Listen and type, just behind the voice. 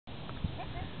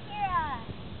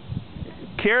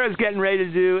Kara's getting ready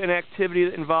to do an activity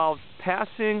that involves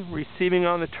passing, receiving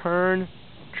on the turn,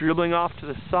 dribbling off to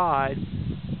the side,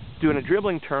 doing a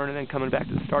dribbling turn, and then coming back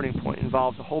to the starting point. It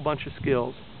involves a whole bunch of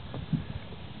skills.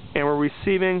 And we're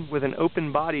receiving with an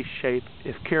open body shape.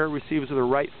 If Kara receives with her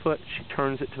right foot, she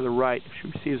turns it to the right. If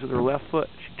she receives with her left foot,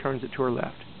 she turns it to her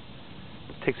left.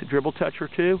 Takes a dribble touch or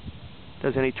two,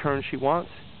 does any turn she wants,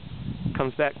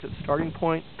 comes back to the starting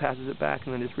point, passes it back,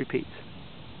 and then just repeats.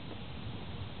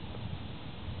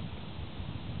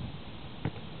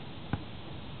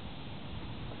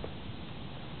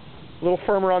 A little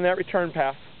firmer on that return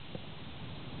pass.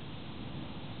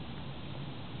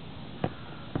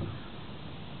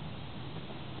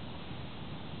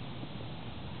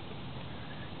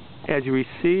 As you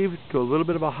receive, do a little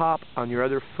bit of a hop on your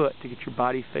other foot to get your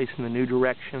body facing the new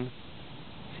direction,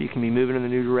 so you can be moving in the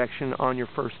new direction on your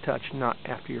first touch, not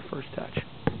after your first touch.